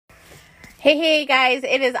Hey guys,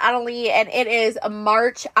 it is Annalie and it is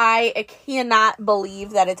March. I cannot believe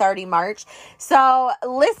that it's already March. So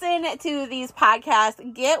listen to these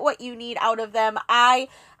podcasts, get what you need out of them. I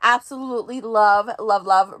absolutely love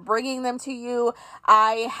bringing them to you.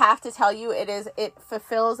 I have to tell you, it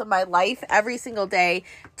fulfills my life every single day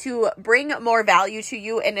to bring more value to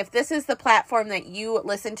you. And if this is the platform that you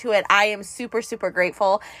listen to it, I am super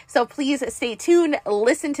grateful. So please stay tuned,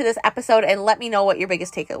 listen to this episode, and let me know what your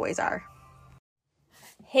biggest takeaways are.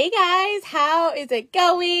 Hey guys, how is it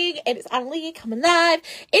going? It is Annalie coming live.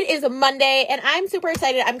 It is a Monday and I'm super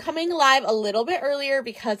excited. I'm coming live a little bit earlier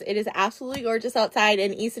because it is absolutely gorgeous outside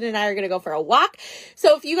and Easton and I are going to go for a walk.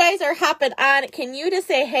 So if you guys are hopping on, can you just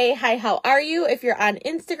say, hey, hi, how are you? If you're on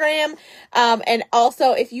Instagram, and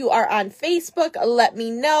also if you are on Facebook, let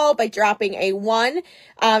me know by dropping a 1.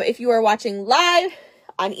 If you are watching live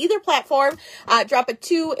on either platform, drop a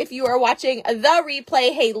 2 if you are watching the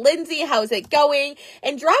replay. Hey, Lindsay, how's it going?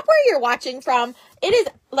 And drop where you're watching from. It is,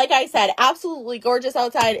 like I said, absolutely gorgeous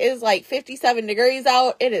outside. It is like 57 degrees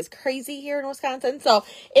out. It is crazy here in Wisconsin. So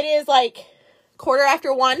it is like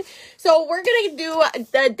 1:15. So we're going to do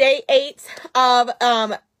the day 8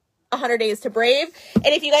 of 100 Days to Brave. And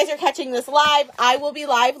if you guys are catching this live, I will be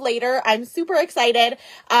live later. I'm super excited.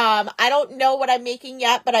 I don't know what I'm making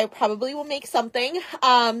yet, but I probably will make something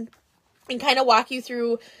and kind of walk you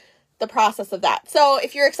through the process of that. So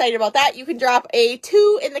if you're excited about that, you can drop a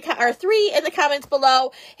 2 or 3 in the comments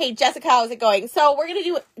below. Hey, Jessica, how's it going? So we're going to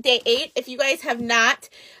do day 8. If you guys have not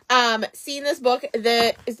seen this book,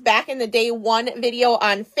 is back in the day 1 video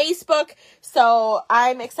on Facebook. So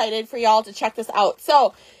I'm excited for y'all to check this out.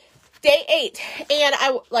 So day 8, and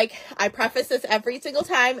I preface this every single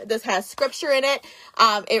time. This has scripture in it.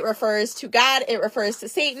 It refers to God. It refers to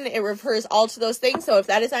Satan. It refers all to those things. So if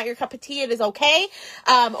that is not your cup of tea, it is okay.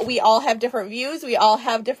 We all have different views. We all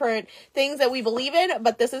have different things that we believe in,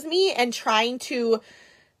 but this is me and trying to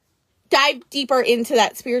dive deeper into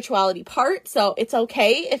that spirituality part. So it's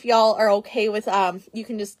okay if y'all are okay with, you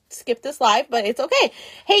can just skip this live, but it's okay.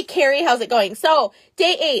 Hey, Carrie, how's it going? So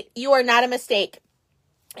day 8, you are not a mistake.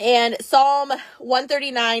 And Psalm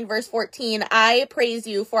 139 verse 14, I praise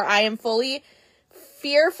you, for I am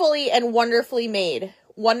fearfully and wonderfully made.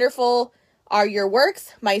 Wonderful are your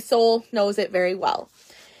works. My soul knows it very well.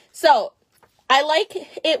 So I like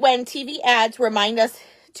it when TV ads remind us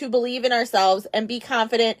to believe in ourselves and be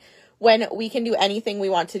confident when we can do anything we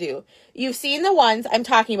want to do. You've seen the ones I'm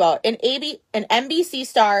talking about. An NBC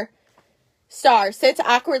star sits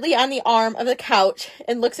awkwardly on the arm of the couch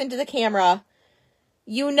and looks into the camera.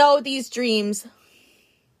 You know these dreams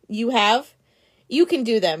you have. You can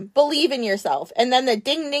do them. Believe in yourself. And then the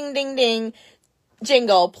ding, ding, ding, ding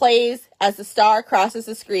jingle plays as the star crosses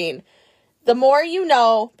the screen. The more you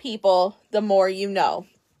know, people, the more you know.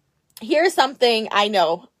 Here's something I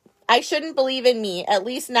know. I shouldn't believe in me, at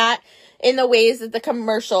least not in the ways that the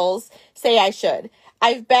commercials say I should.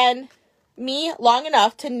 I've been me long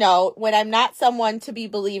enough to know when I'm not someone to be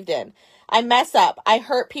believed in. I mess up. I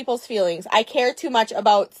hurt people's feelings. I care too much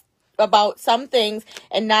about some things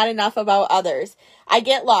and not enough about others. I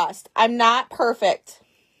get lost. I'm not perfect.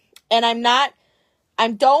 And I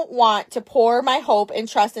don't want to pour my hope and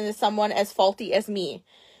trust into someone as faulty as me.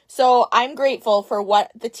 So I'm grateful for what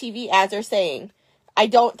the TV ads are saying. I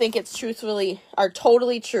don't think it's truthfully or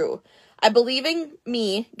totally true. I believe in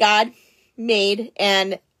me, God made,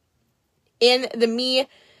 and in the me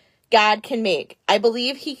God can make. I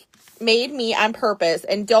believe he made me on purpose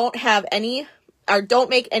and don't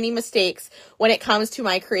make any mistakes when it comes to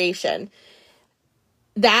my creation.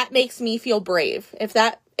 That makes me feel brave.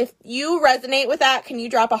 If you resonate with that, can you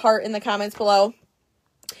drop a heart in the comments below?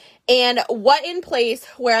 And what in place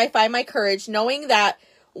where I find my courage, knowing that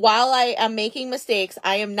while I am making mistakes,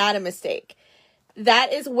 I am not a mistake.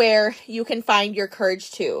 That is where you can find your courage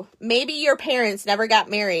too. Maybe your parents never got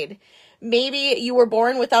married. Maybe you were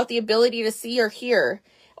born without the ability to see or hear.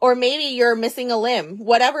 Or maybe you're missing a limb.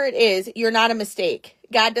 Whatever it is, you're not a mistake.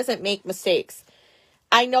 God doesn't make mistakes.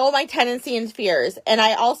 I know my tendencies and fears, and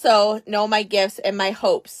I also know my gifts and my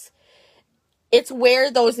hopes. It's where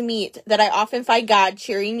those meet that I often find God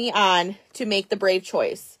cheering me on to make the brave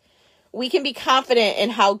choice. We can be confident in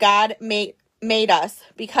how God made us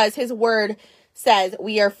because his word says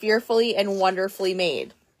we are fearfully and wonderfully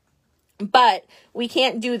made. But we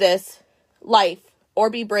can't do this life or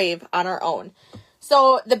be brave on our own.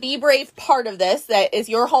 So the be brave part of this, that is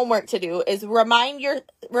your homework to do, is remind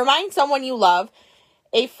someone you love,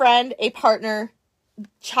 a friend, a partner,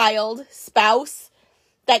 child, spouse,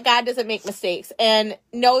 that God doesn't make mistakes. And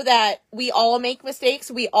know that we all make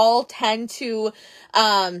mistakes. We all tend to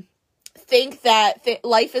think that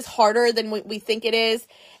life is harder than we think it is.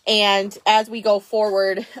 And as we go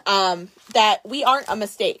forward, that we aren't a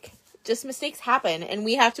mistake. Just mistakes happen, and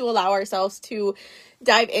we have to allow ourselves to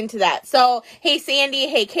dive into that. So, hey, Sandy.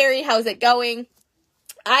 Hey, Carrie. How's it going?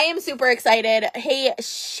 I am super excited. Hey,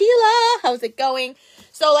 Sheila. How's it going?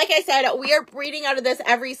 So, like I said, we are reading out of this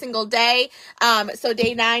every single day. So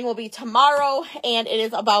day 9 will be tomorrow, and it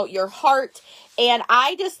is about your heart. And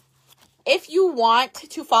if you want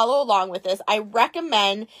to follow along with this, I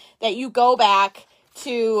recommend that you go back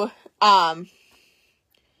to,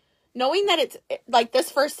 knowing that it's like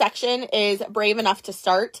this first section is brave enough to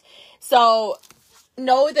start. So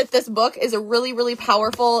know that this book is a really, really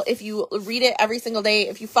powerful. If you read it every single day,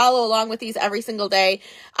 if you follow along with these every single day,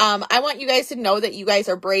 I want you guys to know that you guys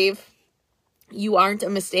are brave. You aren't a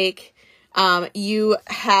mistake. You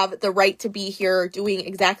have the right to be here doing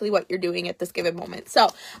exactly what you're doing at this given moment. So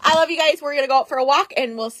I love you guys. We're going to go out for a walk,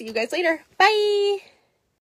 and we'll see you guys later. Bye.